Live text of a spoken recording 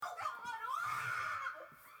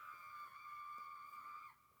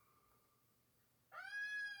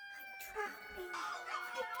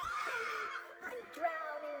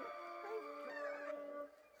drowning.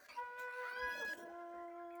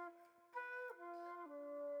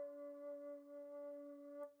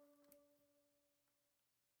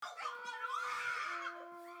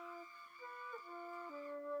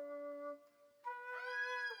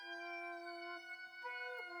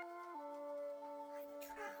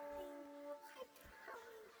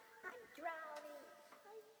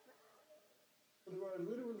 There are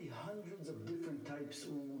literally hundreds of different types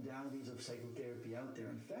or modalities of psychotherapy out there.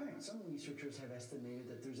 In fact, some researchers have estimated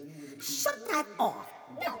that there's anywhere between Shut that off!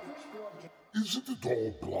 No! Isn't it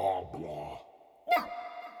all blah blah? No!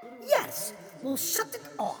 Yes! We'll shut it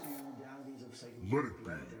off! Let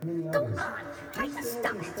it be. Go on! Try to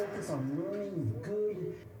stop it! Focus on learning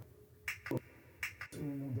good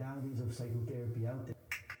modalities of psychotherapy out there.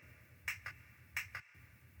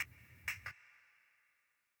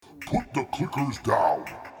 Put the clickers down.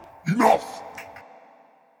 Enough!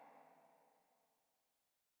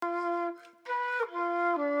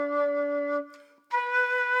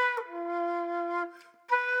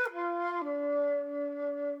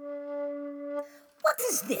 What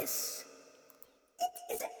is this?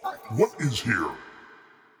 It is an office. What is here?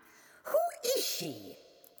 Who is she?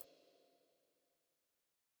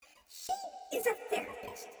 She is a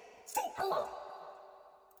therapist. Say hello.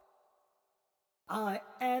 I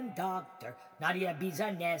am Dr. Nadia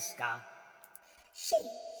Bizaneska. She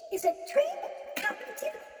is a trained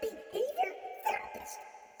cognitive behavior therapist.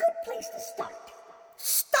 Good place to start.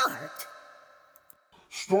 Start?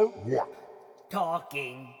 Start what?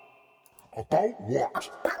 Talking. About what?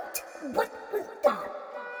 About what was done.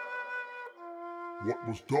 What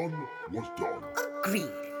was done was done.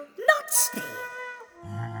 Agreed. Not staying.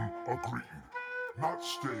 Agreed. Not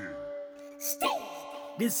staying. Stay.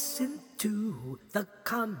 Listen to the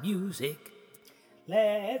calm music.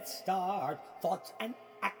 Let's start. Thoughts and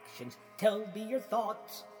actions. Tell me your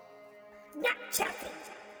thoughts. Not chatting.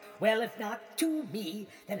 Well, if not to me,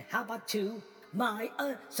 then how about to my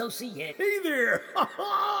associate? Hey there!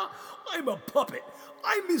 I'm a puppet.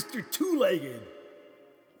 I'm Mr. Two-Legged.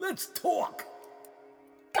 Let's talk.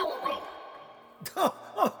 Go away.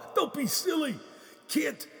 Don't be silly.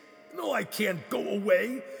 No, I can't go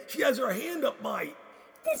away. She has her hand up my...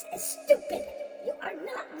 This is stupid. You are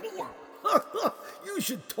not real. You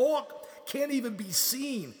should talk. Can't even be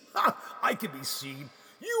seen. I can be seen.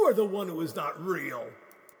 You are the one who is not real.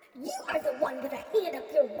 You are the one with a hand up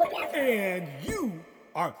your whatever. And you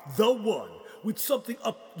are the one with something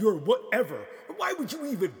up your whatever. Why would you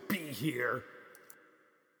even be here?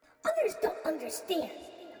 Others don't understand.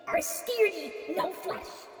 Are scaredy, no flesh.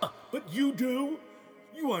 But you do.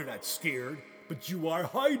 You are not scared, but you are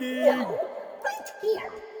hiding. No, right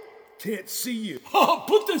here. Can't see you.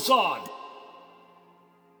 Put this on.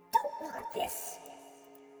 Don't want this.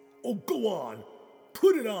 Oh, go on.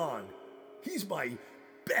 Put it on. He's my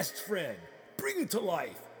best friend. Bring it to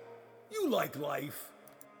life. You like life.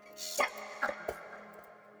 Shut up.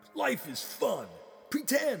 Life is fun.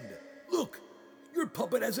 Pretend. Look, your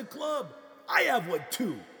puppet has a club. I have one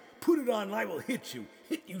too. Put it on and I will hit you.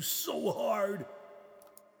 Hit you so hard.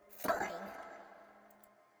 Fine.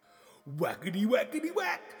 Whackity whackity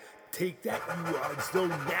whack. Take that, you are so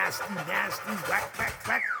nasty, nasty. Whack, whack,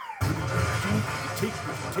 whack. Take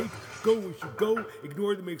what you take. Go as you go.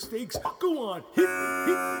 Ignore the mistakes. Go on.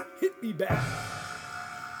 Hit me back.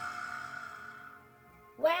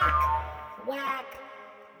 Whack, whack,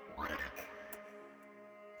 whack.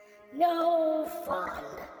 No fun.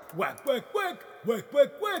 Whack, whack, whack. Whack,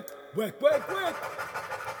 whack, whack. Whack, whack, whack.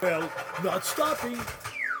 Well, not stopping.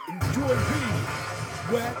 Enjoy me.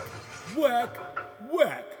 Whack, whack,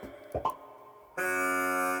 whack.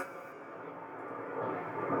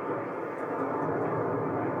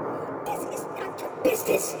 This is not your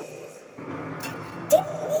business.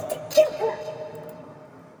 Didn't need to kill her.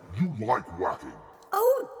 You like whacking.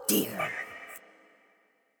 Oh dear.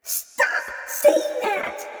 Stop saying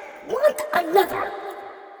that. Want another.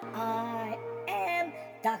 I am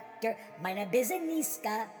Dr. Mina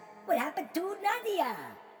Bizaneska. What happened to Nadia?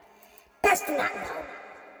 Best not know.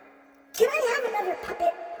 Can I have another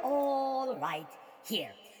puppet? All right,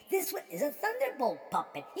 here. This one is a thunderbolt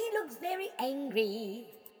puppet. He looks very angry.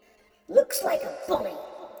 Looks like a bully.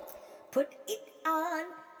 Put it on.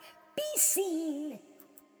 Be seen.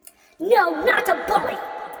 No, not a bully.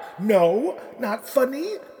 No, not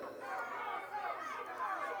funny.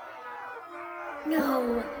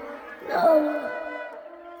 No, no,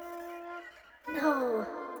 no.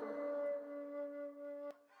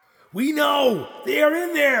 We know. They are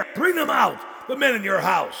in there. Bring them out. The men in your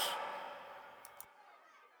house.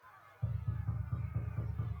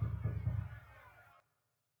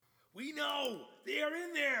 We know. They are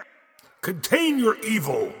in there. Contain your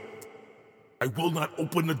evil. I will not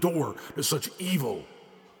open the door to such evil.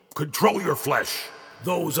 Control your flesh,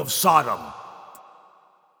 those of Sodom.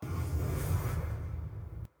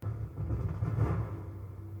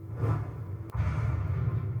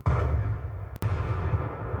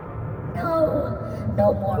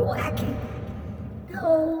 No more whacking.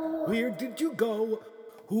 No. Where did you go?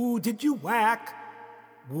 Who did you whack?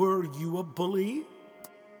 Were you a bully?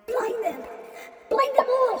 Blind them. Blind them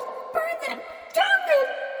all. Burn them. Drown them.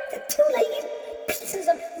 The two-legged pieces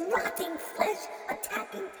of rotting flesh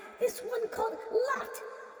attacking this one called Lot.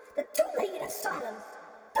 The two-legged of Sodom.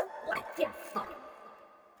 Don't like their fun.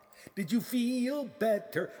 Did you feel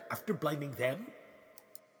better after blinding them?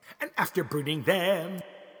 And after burning them?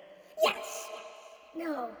 Yes.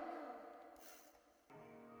 No.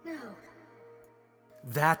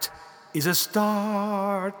 That is a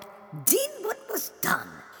start. Did what was done.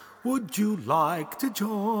 Would you like to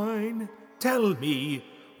join? Tell me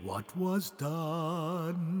what was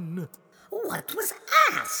done. What was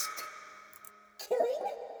asked?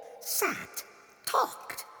 Killing? Sat,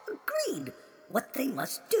 talked, agreed what they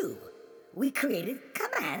must do. We created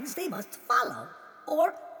commands they must follow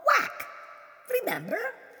or whack. Remember?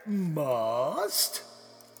 Must?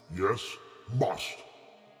 Yes, must.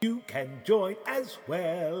 You can join as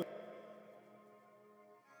well.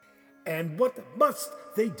 And what must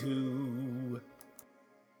they do?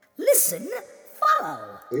 Listen,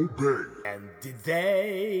 follow. Obey. And did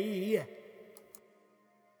they?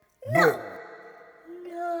 No.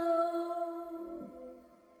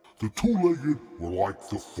 The two-legged were like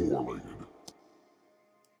the four-legged.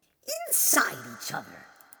 Inside each other.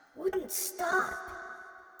 Wouldn't stop.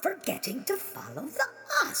 Forgetting to follow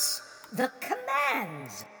the us, the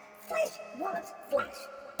commands. Flesh wants flesh.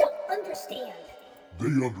 Don't understand.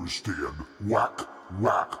 They understand. Whack,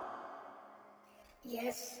 whack.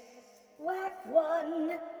 Yes, whack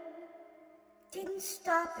one. Didn't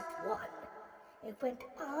stop at one. It went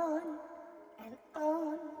on and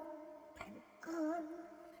on and on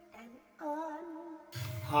and on.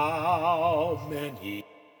 How many?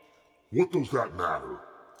 What does that matter?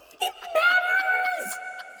 It matters!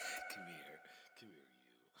 Come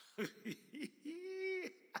here, you.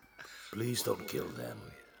 Please don't kill them.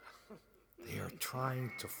 They are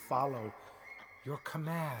trying to follow your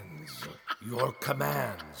commands. Your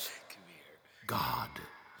commands. God.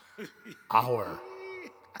 Our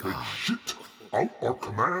They shit out our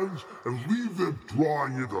commands and leave them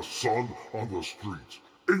drying in the sun on the streets.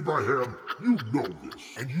 Abraham, you know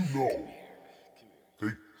this, and you know.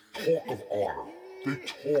 They talk of honor. They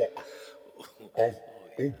talk of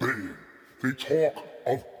obeying. They talk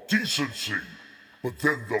of decency. But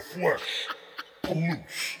then the flesh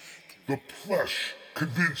pollutes. The flesh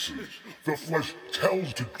convinces. The flesh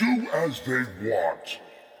tells to do as they want.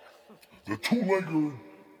 The two-legged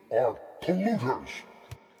are polluters.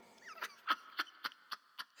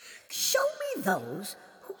 Show me those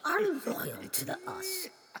who are loyal to the us.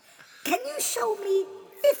 Can you show me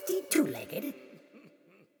 50 two-legged?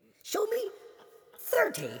 Show me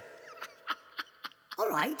 30. All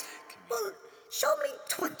right. Well, show me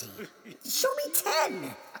 20. Show me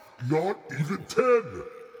 10. Not even 10.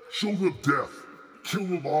 Show them death. Kill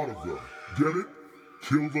a lot of them. Get it?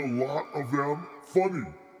 Kill the lot of them. Funny.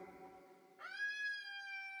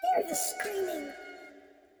 Hear the screaming.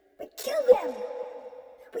 We kill them.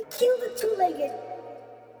 We kill the two-legged.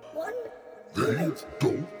 One They village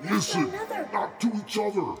don't after listen. another. Not to each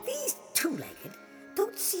other. These two-legged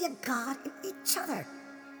don't see a god in each other.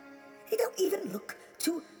 They don't even look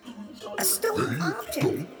to a stone They object.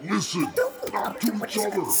 don't listen. They don't look Not up to to what each is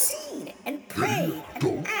other. unseen and pray and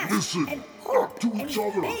don't ask listen. and Not hope to and each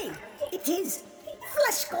other. pray. It is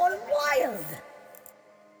flesh gone wild.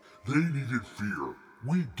 They needed fear.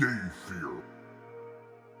 We gave fear.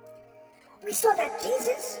 We saw that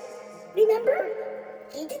Jesus. Remember?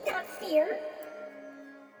 He did not fear.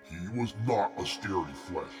 He was not a scaredy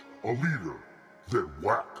flesh. A leader. Then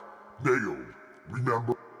whack. Nailed.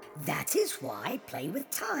 Remember? That is why I play with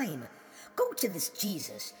time. Go to this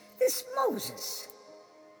Jesus, this Moses.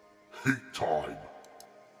 Hate time.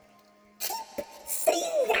 Keep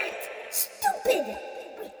saying that. Stupid.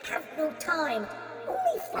 We have no time.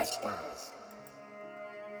 Only flesh dies.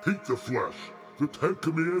 Hate the flesh. The 10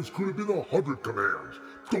 commands could have been 100 commands.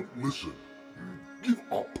 Don't listen. Give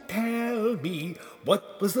up. Tell me,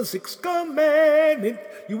 what was the sixth commandment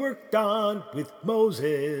you worked on with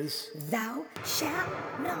Moses? Thou shalt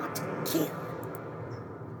not kill.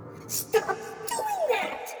 Stop doing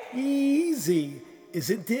that. Easy,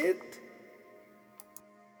 isn't it?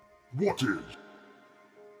 What is?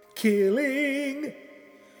 Killing.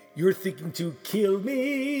 You're thinking to kill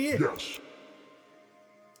me? Yes,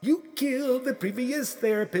 You killed the previous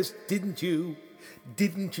therapist, didn't you?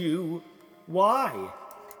 Didn't you? Why?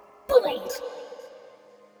 Bullies.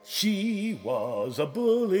 She was a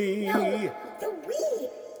bully. No, the we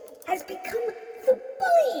has become the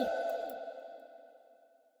bully.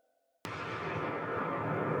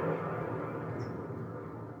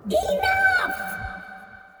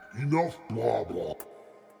 enough blah blah.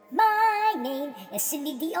 My name is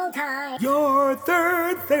Cindy the All-Time. Your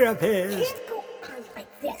third therapist. Can't go on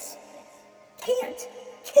like this. Can't.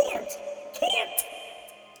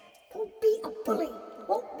 Don't be a bully.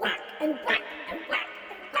 Won't whack and whack and whack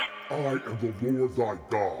and whack. I am the Lord thy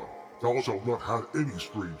God. Thou shalt not have any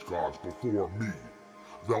strange gods before me.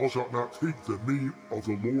 Thou shalt not take the name of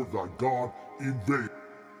the Lord thy God in vain.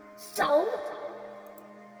 So,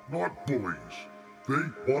 Not bullies. They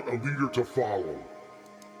want a leader to follow.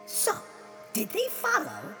 So, did they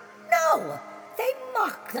follow? No, they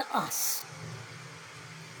mocked us.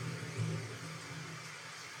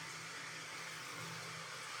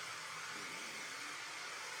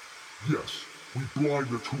 Yes, we blind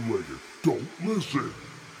the two-legged. Don't listen.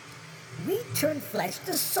 We turn flesh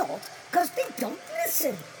to salt because they don't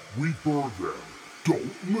listen. We burn them.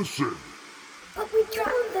 Don't listen. but we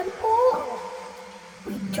drowned them all.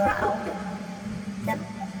 We drowned them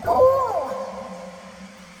all.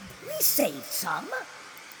 We saved some.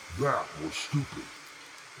 That was stupid.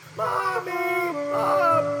 Mommy!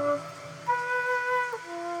 Mom!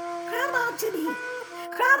 Grab onto me.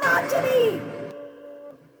 Grab onto me.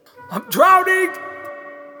 I'm drowning!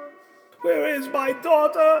 Where is my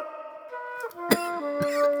daughter?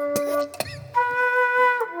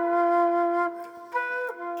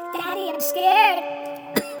 Daddy, I'm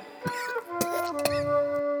scared.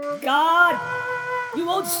 God, you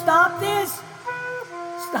won't stop this?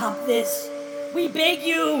 Stop this. We beg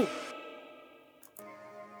you.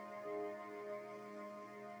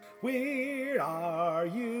 Where are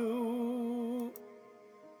you?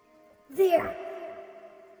 There.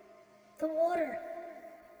 The water.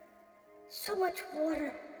 So much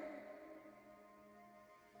water.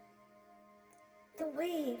 The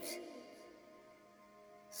waves.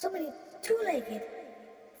 So many two-legged,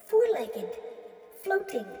 four-legged,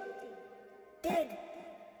 floating, dead,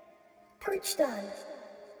 perched on,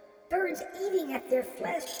 birds eating at their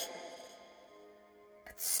flesh.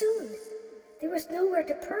 But soon, there was nowhere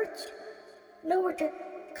to perch, nowhere to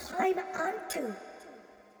climb onto.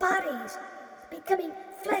 Bodies becoming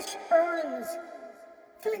flesh urns,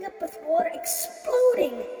 filling up with water,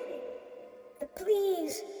 exploding. The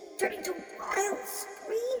pleas turning to wild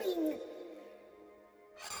screaming.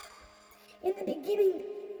 In the beginning,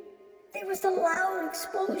 there was the loud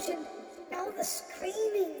explosion. Now the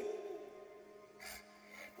screaming.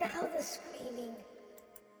 Now the screaming.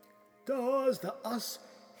 Does the us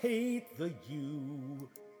hate the you?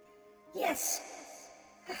 Yes.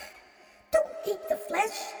 Don't hate the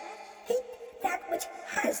flesh. Hate that which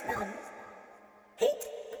has none. Hate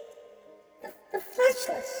the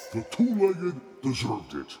fleshless. The two-legged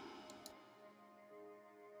deserved it.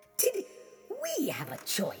 Did we have a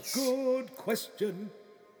choice? Good question.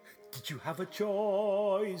 Did you have a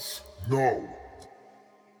choice? No.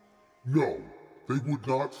 No, they would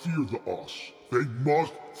not fear the us. They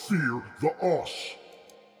must fear the us.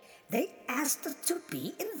 They asked us to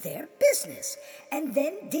be in their business and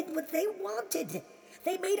then did what they wanted.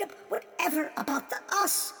 They made up whatever about the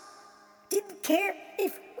us. Didn't care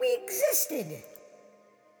if we existed.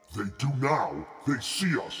 They do now. They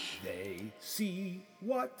see us. They see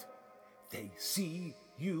what? They see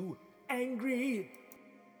you angry.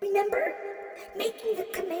 Remember making the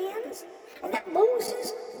commands and that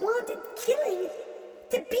Moses wanted killing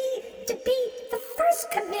to be the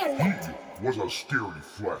first commandment. He was a scary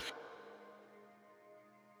flesh.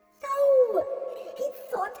 No, he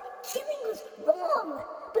thought killing was wrong,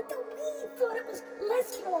 but the we thought it was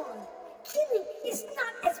less wrong. Killing is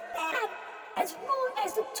not as bad, as wrong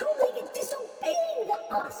as the two-legged disobeying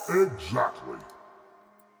the us. Exactly.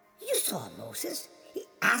 You saw Moses. He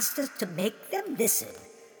asked us to make them listen.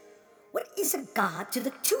 What is a God to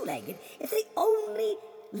the two-legged if they only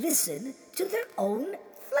listen to their own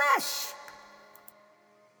flesh?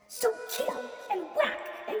 So kill and whack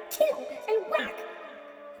and kill and whack.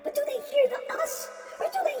 But do they hear the us? Or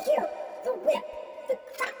do they hear the whip, the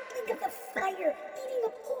crackling of the fire eating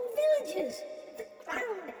up whole villages? The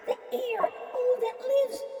ground, the air, all that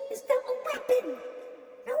lives is now a weapon.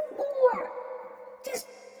 No more. Just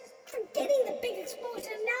forgetting the big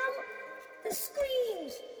explosion now. The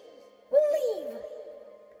screams will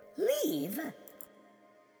leave. Leave?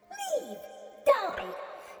 Leave. Die.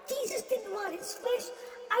 Jesus didn't want his flesh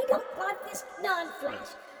I don't want this non-flesh.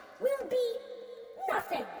 We'll be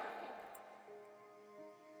nothing.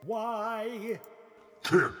 Why?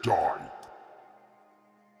 Can't die.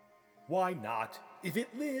 Why not? If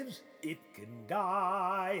it lives, it can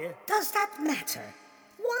die. Does that matter?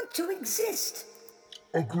 Want to exist?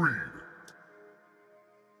 Agreed.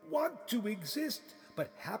 Want to exist,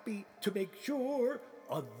 but happy to make sure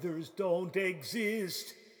others don't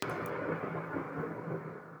exist.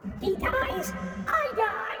 He dies, I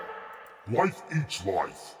die. Life eats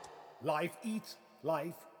life. Life eats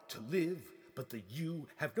life to live, but the you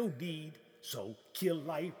have no need. So kill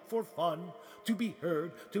life for fun, to be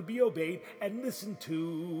heard, to be obeyed, and listened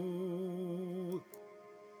to.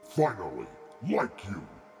 Finally, like you.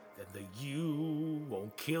 Then the you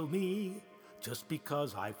won't kill me, just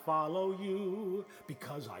because I follow you,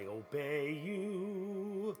 because I obey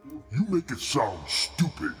you. You make it sound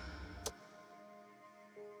stupid.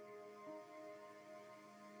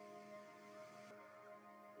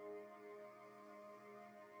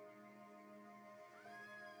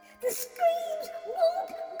 The screams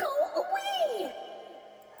won't go away.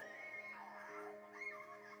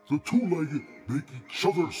 The two-legged make each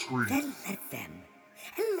other scream. Then let them.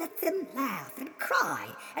 And let them laugh and cry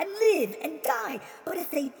and live and die. But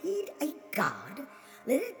if they need a god,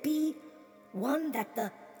 let it be one that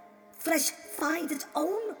the flesh finds its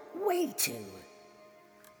own way to.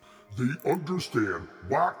 They understand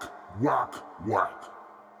whack, whack, whack.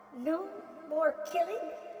 No more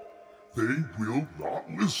killing? They will not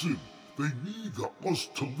listen. They need us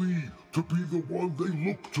to lead, to be the one they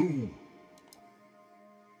look to.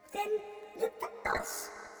 Then let the us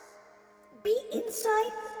be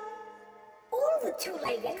inside all the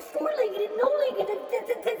two-legged, four-legged, and no-legged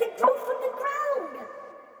that grow from the ground.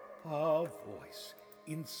 A voice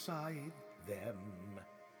inside them.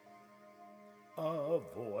 A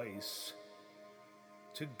voice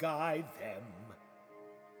to guide them.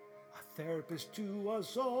 A therapist to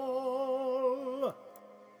us all.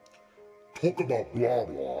 Talk about blah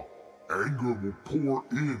blah. Anger will pour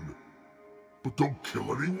in. But don't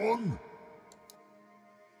kill anyone.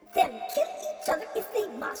 Then kill each other if they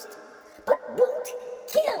must, but won't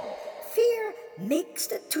kill. Fear makes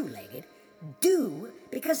the two-legged do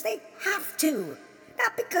because they have to,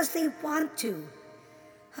 not because they want to.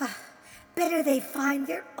 Better they find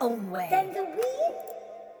their own way. Then the we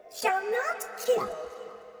shall not kill.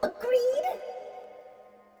 Agreed?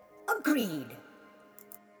 Agreed.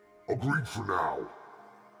 Agreed for now.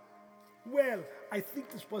 Well, I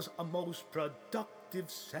think this was a most productive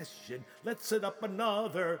session. Let's set up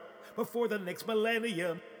another before the next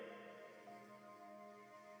millennium.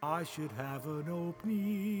 I should have an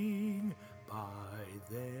opening by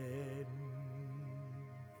then.